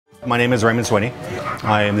My name is Ray Sweeney.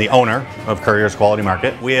 I am the owner of Currier's Quality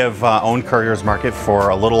Market. We have owned Currier's Market for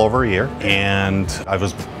a little over a year, and I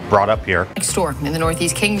was brought up here. A store in the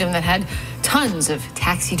Northeast Kingdom that had tons of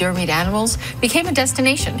taxidermied animals became a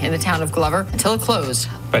destination in the town of Glover until it closed.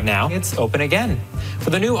 But now it's open again.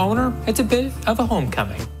 For the new owner, it's a bit of a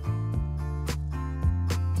homecoming.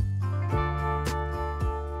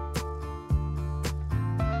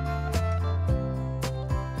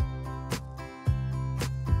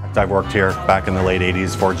 I've worked here back in the late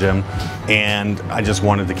 80s for Jim, and I just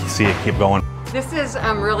wanted to see it keep going. This is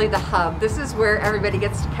really the hub. This is where everybody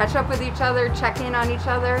gets to catch up with each other, check in on each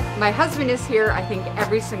other. My husband is here, I think,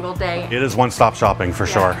 every single day. It is one-stop shopping for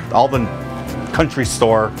sure. All the country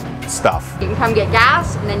store stuff. You can come get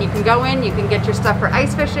gas, and then you can go in, you can get your stuff for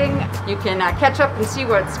ice fishing. You can catch up and see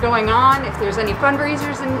what's going on. If there's any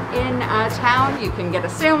fundraisers in town, you can get a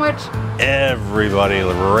sandwich. Everybody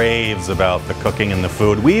raves about the cooking and the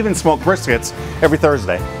food. We even smoke briskets every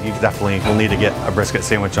Thursday. You definitely will need to get a brisket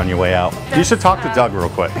sandwich on your way out. You should talk to Doug real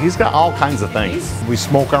quick. He's got all kinds of things. We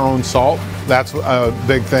smoke our own salt. That's a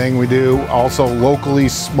big thing we do. Also locally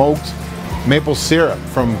smoked maple syrup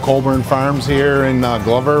from Colburn Farms here in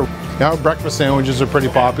Glover. Now, breakfast sandwiches are pretty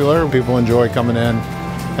popular. People enjoy coming in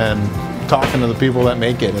and talking to the people that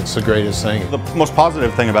make it. It's the greatest thing. The most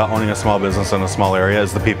positive thing about owning a small business in a small area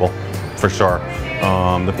is the people, for sure.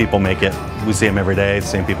 The people make it. We see them every day, the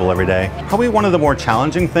same people every day. Probably one of the more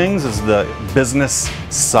challenging things is the business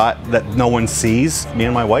side that no one sees. Me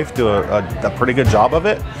and my wife do a pretty good job of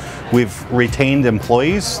it. We've retained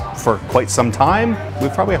employees for quite some time.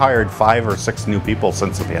 We've probably hired 5 or 6 new people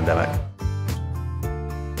since the pandemic.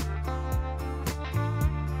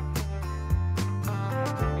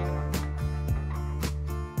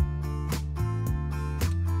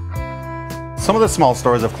 Some of the small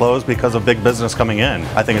stores have closed because of big business coming in.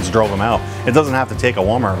 I think it's drove them out. It doesn't have to take a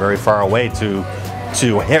Walmart very far away to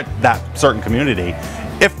hit that certain community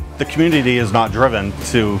if the community is not driven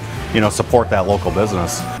to support that local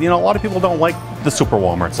business. A lot of people don't like the super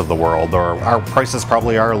Walmarts of the world, or our prices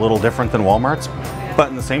probably are a little different than Walmart's. But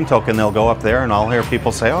in the same token, they'll go up there and I'll hear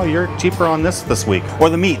people say, oh, you're cheaper on this week. Or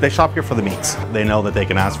the meat, they shop here for the meats. They know that they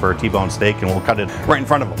can ask for a T-bone steak and we'll cut it right in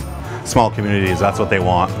front of them. Small communities, that's what they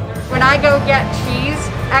want. When I go get cheese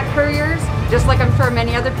at Currier's, just like I'm sure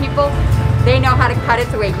many other people, they know how to cut it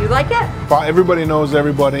the way you like it. Well, everybody knows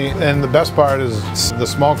everybody, and the best part is the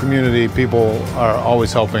small community people are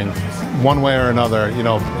always helping one way or another.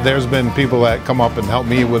 There's been people that come up and help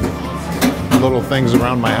me with little things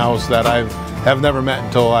around my house that I have never met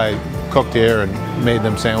until I cooked here and made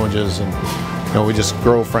them sandwiches, and we just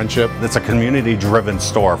grow friendship. It's a community-driven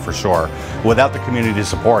store for sure. Without the community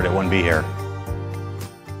support, it wouldn't be here.